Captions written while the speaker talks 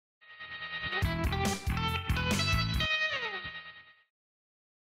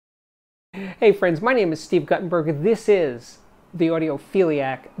Hey friends, my name is Steve Guttenberg. This is the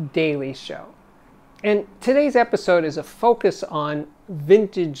Audiophiliac Daily Show. And today's episode is a focus on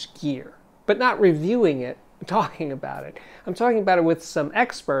vintage gear, but not reviewing it, talking about it. I'm talking about it with some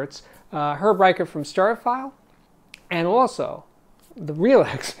experts, Herb Reicher from Stereophile, and also, the real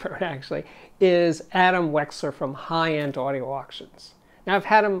expert actually, is Adam Wexler from High End Audio Auctions. Now I've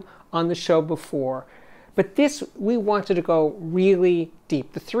had him on the show before, but this, we wanted to go really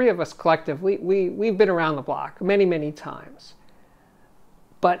deep. The three of us collectively, we've been around the block many, many times.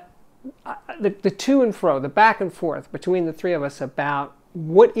 But the to and fro, the back and forth between the three of us about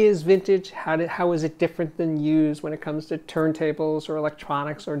what is vintage, how is it different than used when it comes to turntables or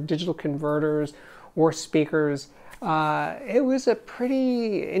electronics or digital converters or speakers. It was a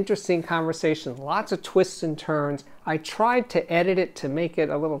pretty interesting conversation, lots of twists and turns. I tried to edit it to make it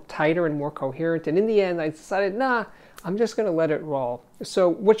a little tighter and more coherent, and in the end I decided, nah, I'm just going to let it roll. So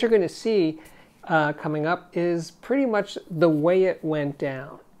what you're going to see coming up is pretty much the way it went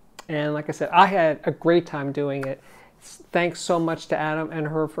down. And like I said, I had a great time doing it. Thanks so much to Adam and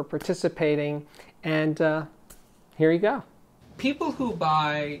her for participating, and here you go. People who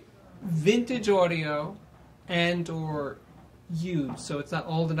buy vintage audio and or used, so it's not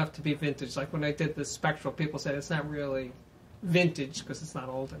old enough to be vintage. Like when I did the Spectral, people said it's not really vintage because it's not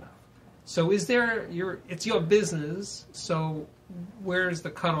old enough. So is there it's your business, so where's the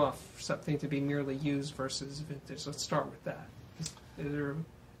cutoff for something to be merely used versus vintage? Let's start with that. Is there a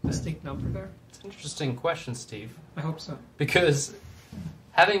distinct number there? It's an interesting question, Steve. I hope so. Because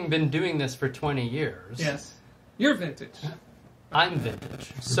having been doing this for 20 years... Yes. You're vintage. I'm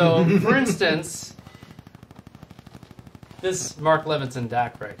vintage. So, for instance... This Mark Levinson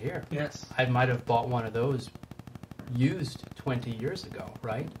DAC right here. Yes. I might have bought one of those used 20 years ago,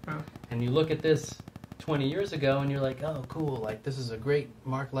 right? Oh. And you look at this 20 years ago and you're like, oh, cool, like this is a great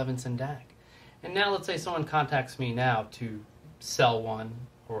Mark Levinson DAC. And now let's say someone contacts me now to sell one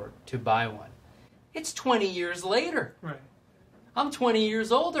or to buy one. It's 20 years later. Right. I'm 20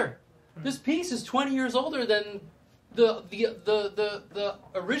 years older. Right. This piece is 20 years older than the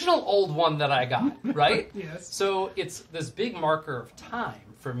original old one that I got, right? Yes. So it's this big marker of time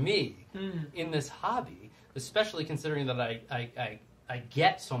for me in this hobby, especially considering that I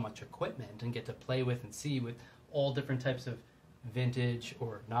get so much equipment and get to play with and see with all different types of vintage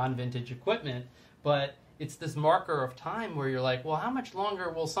or non-vintage equipment. But it's this marker of time where you're like, well, how much longer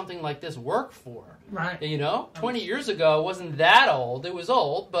will something like this work for? Right. You know, 20 years ago it wasn't that old. It was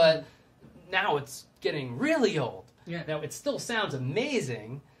old, but now it's getting really old. Yeah. Now, it still sounds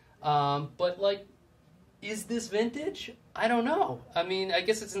amazing, but, like, is this vintage? I don't know. I mean, I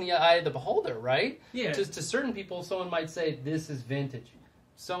guess it's in the eye of the beholder, right? Yeah. Just to certain people, someone might say, this is vintage.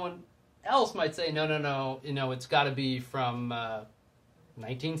 Someone else might say, no, you know, it's got to be from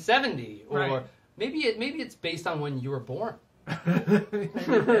 1970. Or right. maybe it's based on when you were born.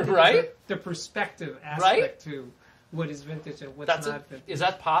 Right? The perspective aspect right? to what is vintage and what's not vintage. Is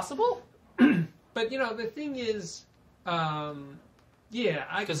that possible? But, you know, the thing is...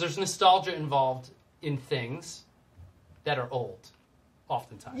 because there's nostalgia involved in things that are old,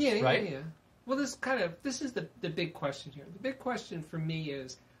 oftentimes, right? Yeah. Well, this is the big question here. The big question for me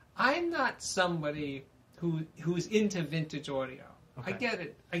is, I'm not somebody who's into vintage audio. Okay. I get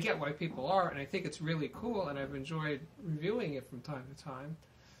it. I get why people are, and I think it's really cool, and I've enjoyed reviewing it from time to time.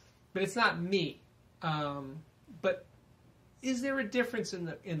 But it's not me. But is there a difference in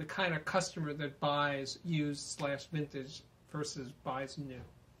the kind of customer that buys used/vintage versus buys new?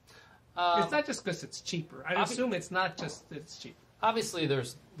 It's not just because it's cheaper. I assume it's not just that it's cheaper. Obviously,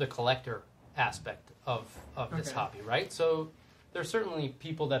 there's the collector aspect of this hobby, right? So there's certainly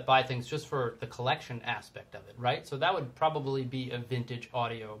people that buy things just for the collection aspect of it, right? So that would probably be a vintage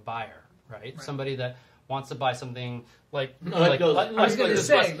audio buyer, right? Somebody that wants to buy something like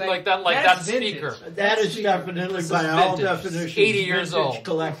that speaker. That is definitely, by all definitions, 80 years old.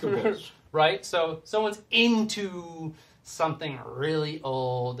 Collectibles. Right? So someone's into something really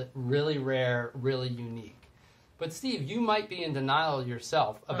old, really rare, really unique. But Steve, you might be in denial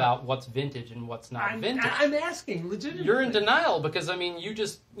yourself about what's vintage and what's not vintage. I'm asking, legitimately. You're in denial because, I mean, you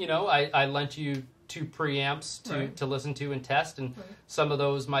just, you know, I lent you 2 preamps to listen to and test, and some of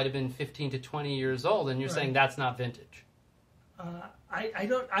those might have been 15 to 20 years old, and you're saying that's not vintage.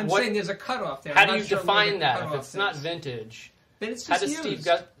 I'm saying there's a cutoff there. How do you define that? If it's not vintage, then it's how just does used.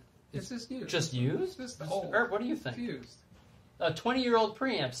 Steve It's just used. Just used? It's just old. Herb, what do you think? It's used. A 20-year-old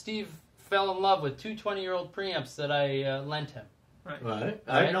preamp. Steve fell in love with 2 20-year-old preamps that I lent him. Right.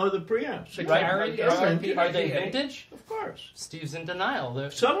 I know the preamps. Are they vintage? Of course. Steve's in denial.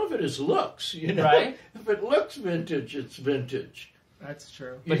 Some of it is looks, you know. Right. If it looks vintage, it's vintage. That's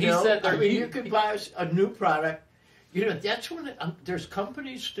true. But he said, I mean, you could buy a new product. You know, that's when there's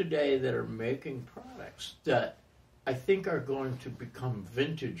companies today that are making products that I think are going to become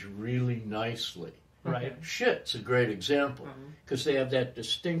vintage really nicely. Right. Shit's a great example because they have that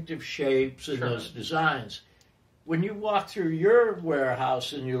distinctive shapes and those designs. When you walk through your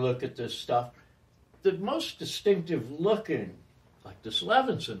warehouse and you look at this stuff, the most distinctive looking, like this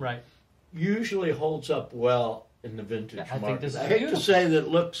Levinson, usually holds up well in the vintage market. I hate to say that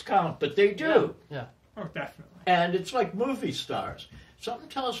looks count, but they do. Yeah. Oh, definitely. And it's like movie stars. Something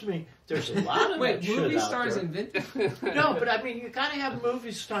tells me there's a lot of that shit movie out stars there. and vintage? No, but I mean, you got to have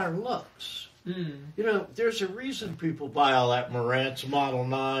movie star looks. You know, there's a reason people buy all that Marantz Model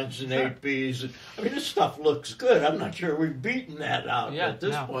 9s and 8Bs. I mean, this stuff looks good. I'm not sure we've beaten that out at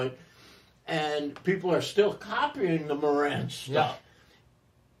this point. And people are still copying the Marantz stuff.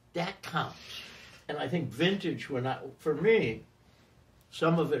 That counts. And I think vintage, for me,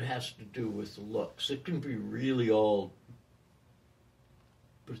 some of it has to do with the looks. It can be really old,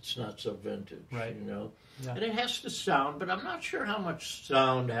 but it's not so vintage, you know? Yeah. And it has to sound, but I'm not sure how much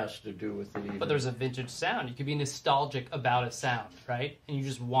sound has to do with it either. But there's a vintage sound. You could be nostalgic about a sound, right? And you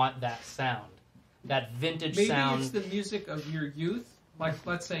just want that sound. That vintage sound. Maybe it's the music of your youth. Like,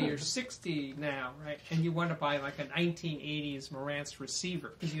 let's say you're 60 now, right? And you want to buy like a 1980s Marantz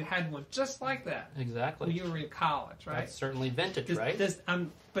receiver because you had one just like that. Exactly. When you were in college, right? That's certainly vintage, right?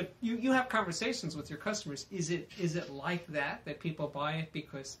 But you have conversations with your customers. Is it like that people buy it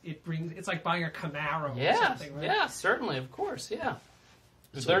because it's like buying a Camaro or something, right? Yeah, certainly, of course, yeah.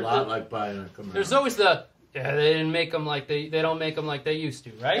 It's a lot like buying a Camaro. There's always they didn't make them like they don't make them like they used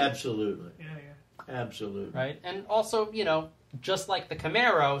to, right? Absolutely. Yeah. Absolutely. Right, and also, you know, just like the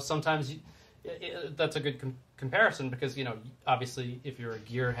Camaro, sometimes that's a good comparison because, you know, obviously if you're a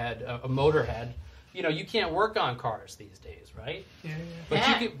gearhead, a motorhead, you know, you can't work on cars these days, right?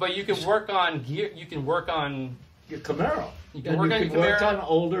 Yeah. But you can work on gear. You can work on your Camaro. You can work on your Camaro. Work on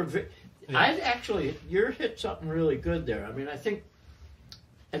older. You hit something really good there. I mean, I think,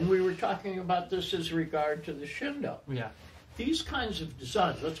 and we were talking about this as regard to the Shindo. Yeah. These kinds of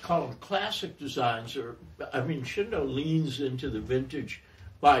designs, let's call them classic designs, Shindo leans into the vintage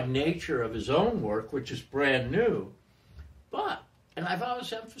by nature of his own work, which is brand new. But, and I've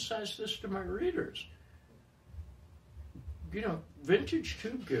always emphasized this to my readers, you know, vintage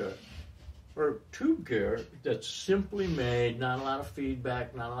tube gear, or tube gear that's simply made, not a lot of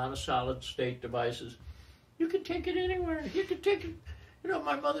feedback, not a lot of solid state devices, you can take it anywhere. You can take it. You know,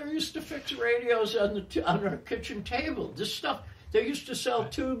 my mother used to fix radios on her kitchen table. This stuff, they used to sell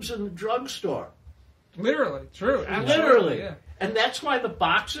tubes in the drugstore. Literally, true. Literally. Yeah. And that's why the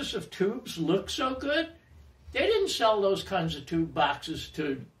boxes of tubes look so good. They didn't sell those kinds of tube boxes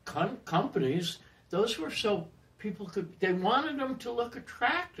to companies. Those were so they wanted them to look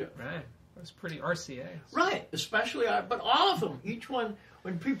attractive. Right. It was pretty RCA. Right. Especially, but all of them, each one,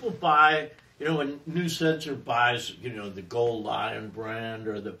 when people buy... You know, when New Sensor buys, you know, the Gold Lion brand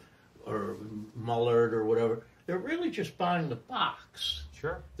or Mullard or whatever, they're really just buying the box.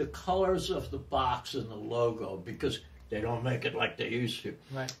 Sure. The colors of the box and the logo, because they don't make it like they used to.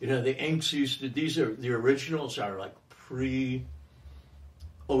 Right. You know, the inks the originals are like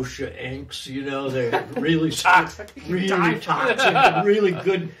OSHA inks, you know, they're really toxic, really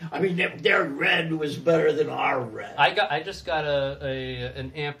good. I mean, their red was better than our red. I just got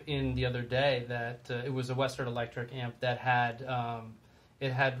an amp in the other day that it was a Western Electric amp that had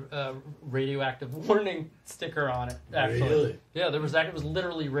it had a radioactive warning sticker on it. Actually, really? Yeah, it was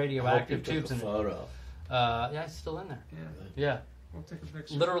literally radioactive tubes in it. Photo. Yeah, it's still in there. Yeah. We'll take a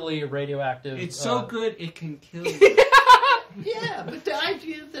picture. Literally radioactive. It's so good it can kill you. Yeah, but the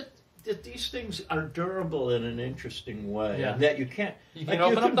idea that these things are durable in an interesting way, and that you can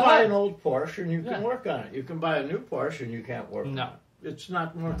buy an old Porsche and you can work on it. You can buy a new Porsche and you can't work on it. It's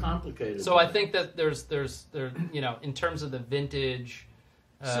not more complicated. So I think that there's you know, in terms of the vintage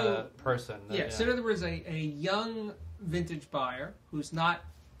person. So in other words, a young vintage buyer who's not,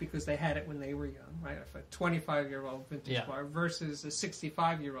 because they had it when they were young, right? A 25-year-old vintage buyer versus a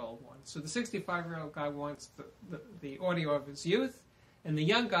 65-year-old one. So the 65-year-old guy wants the audio of his youth, and the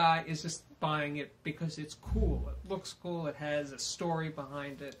young guy is just buying it because it's cool. It looks cool. It has a story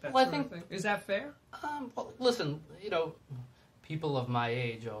behind it. That sort of thing. Is that fair? Well, listen, you know, people of my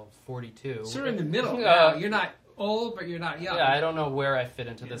age, 42. So you're in the middle. You're not old, but you're not young. Yeah, I don't know where I fit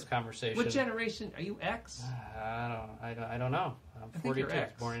into this conversation. What generation are you? X? I don't know. I'm 42. I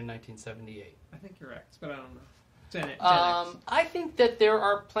was born in 1978. I think you're X, but I don't know. Gen X. I think that there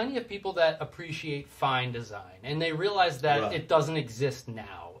are plenty of people that appreciate fine design, and they realize that it doesn't exist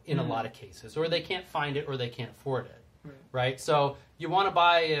now in a lot of cases, or they can't find it, or they can't afford it. right? So you want to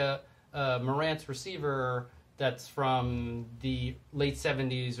buy a Marantz receiver that's from the late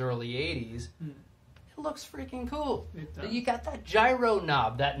 70s, early 80s. It looks freaking cool. You got that gyro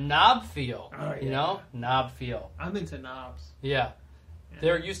knob, that knob feel. Oh, yeah. You know? Knob feel. I'm into knobs. Yeah.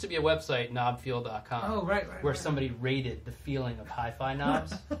 There used to be a website, knobfeel.com, Oh, right. where somebody rated the feeling of hi-fi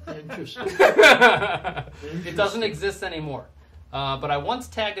knobs. Interesting. It doesn't exist anymore. But I once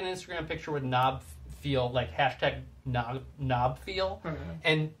tagged an Instagram picture with knob feel, like hashtag knob feel,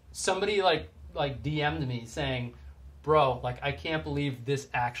 and somebody like DM'd me saying, "Bro, like I can't believe this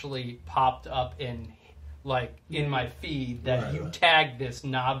actually popped up in my feed that you tagged this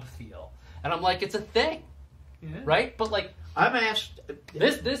knob feel," and I'm like, "It's a thing, right?" But like. I'm asked.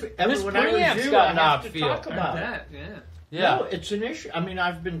 This when I preamp's review, got I knob have to feel. talk about that. Yeah. No, it's an issue. I mean,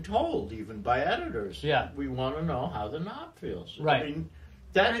 I've been told even by editors. Yeah. We want to know how the knob feels. Right. I mean,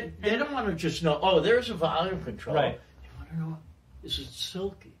 they don't want to just know. Oh, there's a volume control. Right. They want to know, is it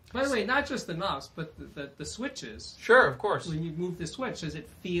silky? By the way, not just the knobs, but the switches. Sure, of course. When you move the switch, does it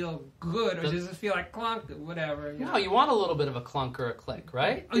feel good, or does it feel like clunk, whatever? No, you want a little bit of a clunk or a click,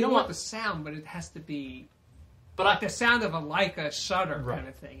 right? Oh, you don't want the sound, but it has to be. But like the sound of a Leica shutter kind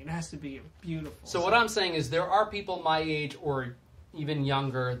of thing. It has to be beautiful. So what I'm saying is there are people my age or even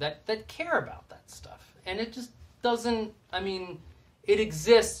younger that care about that stuff. And it just doesn't, I mean, it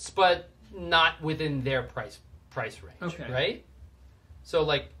exists, but not within their price range, right? So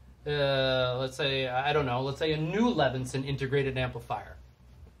like, let's say, I don't know, let's say a new Levinson integrated amplifier.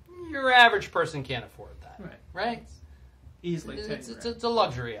 Your average person can't afford that, right? Easily. It's a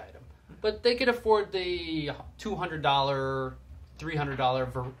luxury item. But they could afford the $200,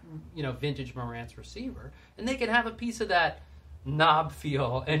 $300, vintage Marantz receiver, and they could have a piece of that knob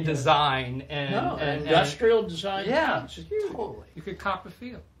feel and design and industrial design. Yeah, totally. You could cop a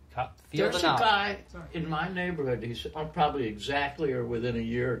feel. There's a guy in my neighborhood. He's probably exactly or within a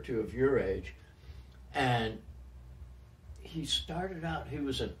year or two of your age, and he started out. He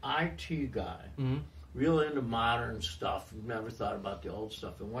was an IT guy. Mm-hmm. Real into modern stuff. Never thought about the old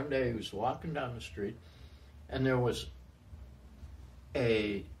stuff. And one day he was walking down the street, and there was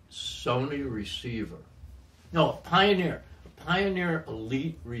a Sony receiver. No, a Pioneer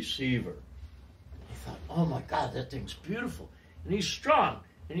Elite receiver. He thought, oh my God, that thing's beautiful. And he's strong.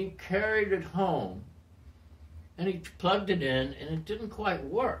 And he carried it home, and he plugged it in, and it didn't quite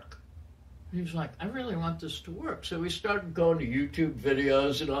work. And he was like, I really want this to work. So he started going to YouTube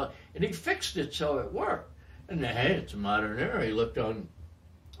videos and all, and he fixed it so it worked. And then, hey, it's a modern era. He looked on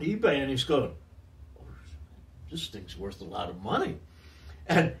eBay, and he's going, oh, this thing's worth a lot of money.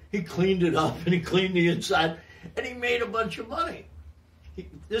 And he cleaned it up, and he cleaned the inside, and he made a bunch of money.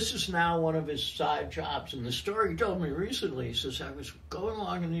 This is now one of his side jobs. And the story he told me recently, he says, I was going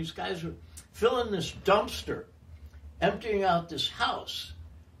along, and these guys were filling this dumpster, emptying out this house.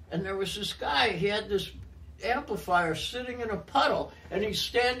 And there was this guy, he had this amplifier sitting in a puddle, and he's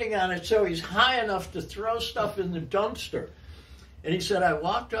standing on it so he's high enough to throw stuff in the dumpster. And he said, I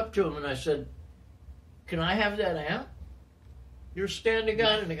walked up to him and I said, can I have that amp? You're standing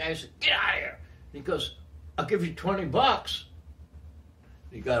on it. And the guy said, get out of here. And he goes, I'll give you $20.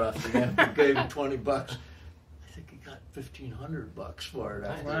 He got off the amp and gave him $20. I think he got $1,500 for it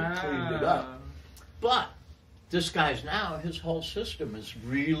after he cleaned it up. But this guy's now, his whole system is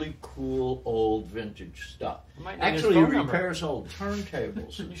really cool, old, vintage stuff. Actually, he repairs old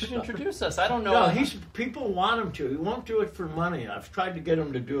turntables. You should introduce us. I don't know. No, people want him to. He won't do it for money. I've tried to get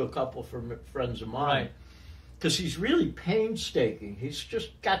him to do a couple for friends of mine. Because he's really painstaking. He's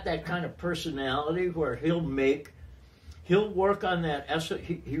just got that kind of personality where he'll work on that.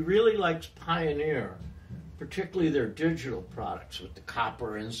 He really likes Pioneer, particularly their digital products with the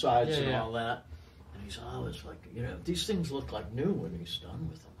copper insides and all that. He's always like, these things look like new when he's done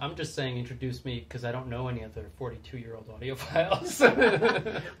with them. I'm just saying introduce me because I don't know any other 42-year-old audiophiles.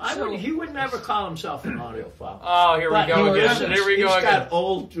 He would never call himself an audiophile. Oh, here we go again. He's got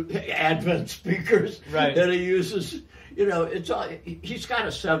old Advent speakers that he uses. He's got a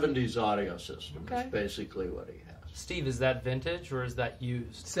 70s audio system. That's basically what he has. Steve, is that vintage or is that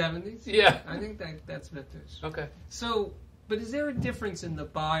used? 70s? Yeah. I think that's vintage. Okay. So... But is there a difference in the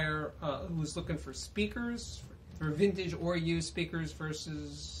buyer who's looking for speakers, for vintage or used speakers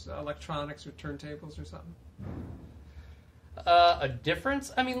versus electronics or turntables or something? A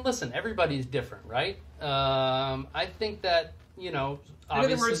difference? I mean, listen, everybody's different, right? I think that, obviously... In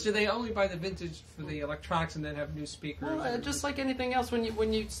other words, do they only buy the vintage for the electronics and then have new speakers? Well, just like anything else, when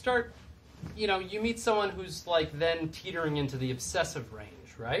you start, you meet someone who's like then teetering into the obsessive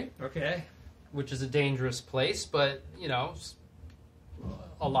range, right? Okay. Which is a dangerous place, but,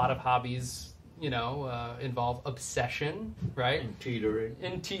 a lot of hobbies, involve obsession, right? And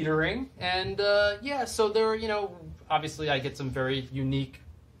teetering. And so there, obviously I get some very unique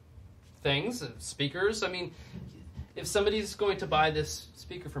things, speakers. I mean, if somebody's going to buy this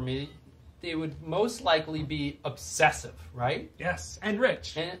speaker for me, they would most likely be obsessive, right? Yes, and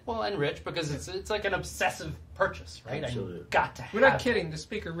rich. And rich, because it's like an obsessive purchase, right? Absolutely. I got to have We're not it. kidding. The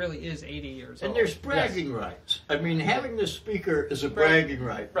speaker really is 80 years old. And there's bragging rights. I mean, having the speaker is a bragging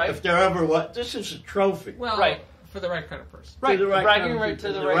right. Right. If there ever this is a trophy. well, Right. for the right kind of person. Right, To the right bragging kind of right people.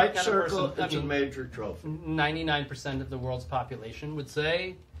 to the In right right kind of circle, person. it's a major trophy. 99% of the world's population would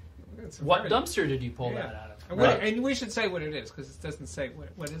say, It's what very- dumpster did you pull Yeah. that out of? And we should say what it is, because it doesn't say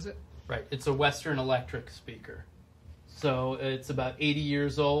what is it. Right, it's a Western Electric speaker. So it's about 80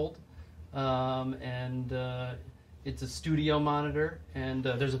 years old, and it's a studio monitor, and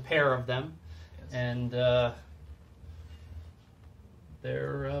there's a pair of them, and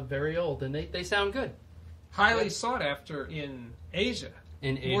they're very old, and they sound good. Highly sought after in Asia.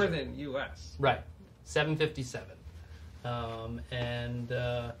 In Asia. More than U.S. Right, 757. And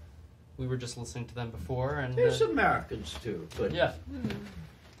we were just listening to them before, and There's Americans too, but yeah,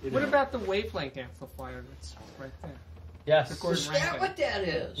 What about the wavelength amplifier that's right there? yes, Is that what that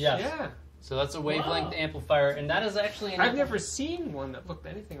is? yes. Yeah. So that's a wavelength Wow. amplifier, and that is actually I've never seen one that looked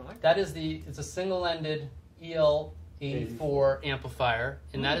anything like that. That is it's a single-ended EL84 amplifier,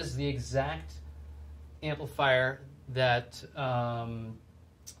 and that is the exact amplifier that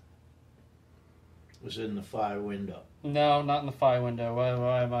Was in the Phi window. no, not in the Phi window.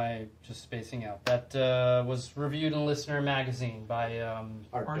 Why am I just spacing out? That was reviewed in Listener magazine by Art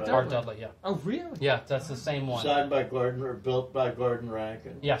Art Dudley. Art Dudley. Yeah, Oh, really? yeah, that's the same one. Designed by Gordon, or built by Gordon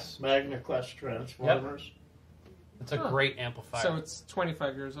Rankin. Yes, Magna Quest Transformers. it's a Huh. great amplifier. So it's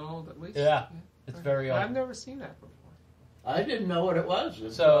 25 years old at least? Yeah, it's very old. I've never seen that before. I didn't know what it was.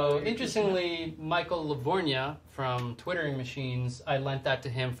 It's So, very interestingly, Michael Livornia from Twittering Machines, I lent that to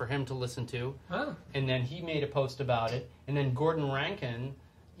him for him to listen to, Huh. and then he made a post about it, and then Gordon Rankin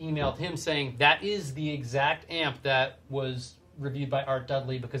emailed him saying that is the exact amp that was reviewed by Art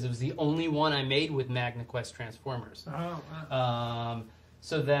Dudley because it was the only one I made with Magna Quest Transformers. Oh, wow.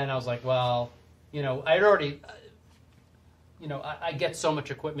 So then I was like, well, I'd already... I get so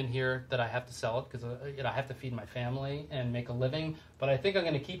much equipment here that I have to sell it because I have to feed my family and make a living. But I think I'm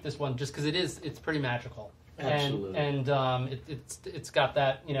going to keep this one just because it's pretty magical. Absolutely. And it's got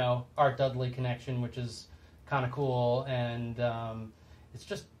that Art Dudley connection, which is kind of cool, and it's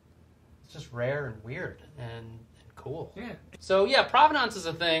just rare and weird and cool. Yeah. So yeah, provenance is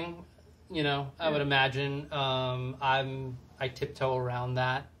a thing. I would imagine. I tiptoe around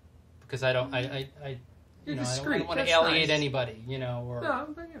that because I don't. You're I discreet. don't want to That's alienate nice. anybody, or No,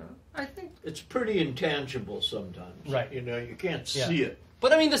 but I think It's pretty intangible sometimes. Right. You can't Yeah. see it.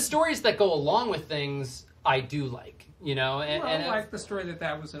 But I mean, the stories that go along with things, I do like, and I like the story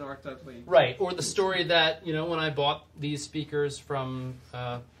that was an Art Dudley. right, or the story that when I bought these speakers from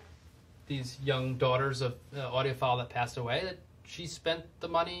these young daughters of audiophile that passed away, that she spent the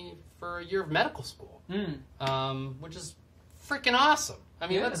money for a year of medical school, which is freaking awesome. I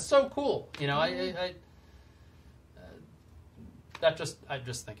mean, Yeah. that's so cool. I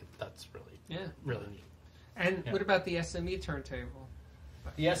just think that's really neat. And Yeah. what about the SME turntable?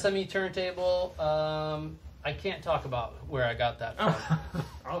 The SME turntable, I can't talk about where I got that from.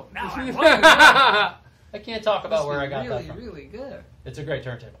 Oh, now I I can't talk about where I got that really, from. really good. It's a great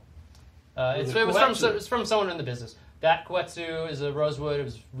turntable. It It's was from someone in the business. That Koetsu is a Rosewood. It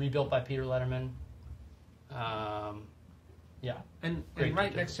was rebuilt by Peter Letterman. Yeah. And Great right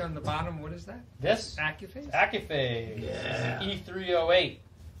turntable. next to on the bottom, what is that? This Accuphase? Accuphase Yeah. E308.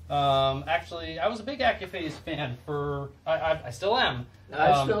 Actually, I was a big Accuphase fan for. I still am.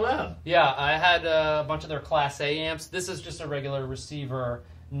 I still am. Yeah, I had a bunch of their Class A amps. This is just a regular receiver,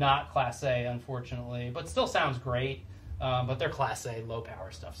 not Class A, unfortunately, but still sounds great. But their Class A low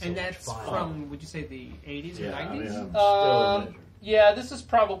power stuff. So And much that's fun. from, would you say, the 80s or Yeah, I 90s? mean, I'm still Um, measuring. Yeah, this is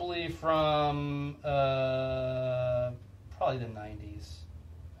probably from probably the 90s,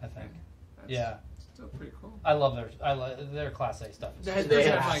 I think. That's Yeah, still pretty cool. I love their Class A stuff. That- They Does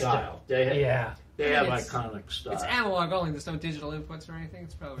it have have like- style. They have, Yeah. they I have mean, it's- iconic style. It's analog only. There's no digital inputs or anything.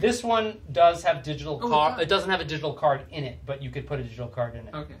 It's probably This one does have digital Oh, it card. does. It doesn't have a digital card in it, but you could put a digital card in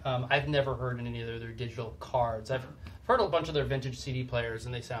it. Okay. I've never heard any of their digital cards. I've heard a bunch of their vintage CD players,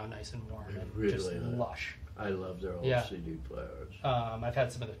 and they sound nice and warm They and really just are. lush. I love their old Yeah. CD players. I've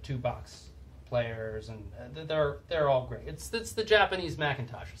had some of their 2-box players, and they're all great. It's the Japanese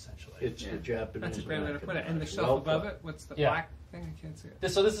Macintosh essentially. It's the Japanese. That's a great way to put it. And the Macintosh. shelf Well above put. it, what's the Yeah. black thing? I can't see it.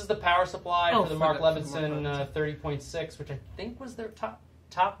 This is the power supply Oh, for the for Mark the Mark Levinson Levinson. 30.6, which I think was their top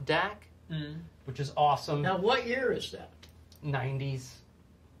DAC. which is awesome. Now, what year is that? 90s,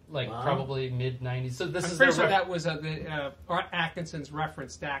 like Wow. probably mid 90s. So this I'm is pretty their sure that was Art Atkinson's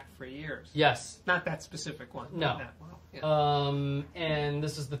referenced act for years. yes. Not that specific one. No. But that one. Yeah. And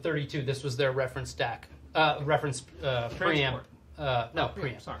this is the 32. This was their reference DAC, reference preamp. Transport. No,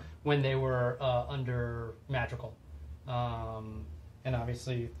 preamp. Sorry. When they were under Madrigal. And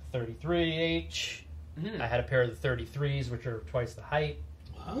obviously 33H. I had a pair of the 33s, which are twice the height.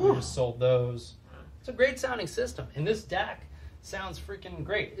 We just sold those. It's a great sounding system, and this DAC sounds freaking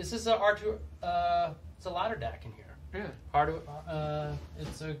great. This is a R2. It's a ladder DAC in here. Yeah.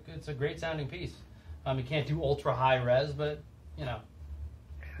 It's a great sounding piece. You can't do ultra high res, but you know,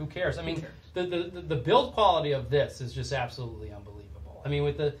 who cares? I mean, the build quality of this is just absolutely unbelievable. I mean,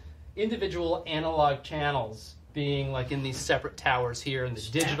 with the individual analog channels being like in these separate towers here, and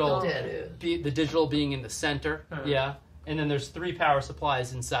the digital, the digital being in the center, yeah, and then there's 3 power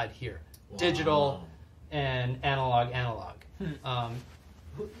supplies inside here, digital and analog. I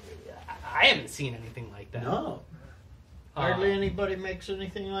haven't seen anything like that. No. Hardly anybody makes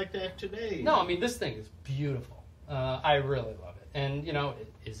anything like that today. No, I mean, this thing is beautiful. I really love it. And, you know,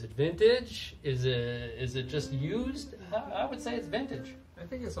 is it vintage? Is it just used? I would say it's vintage. I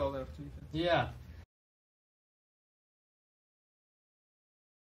think it's old enough to be. Yeah.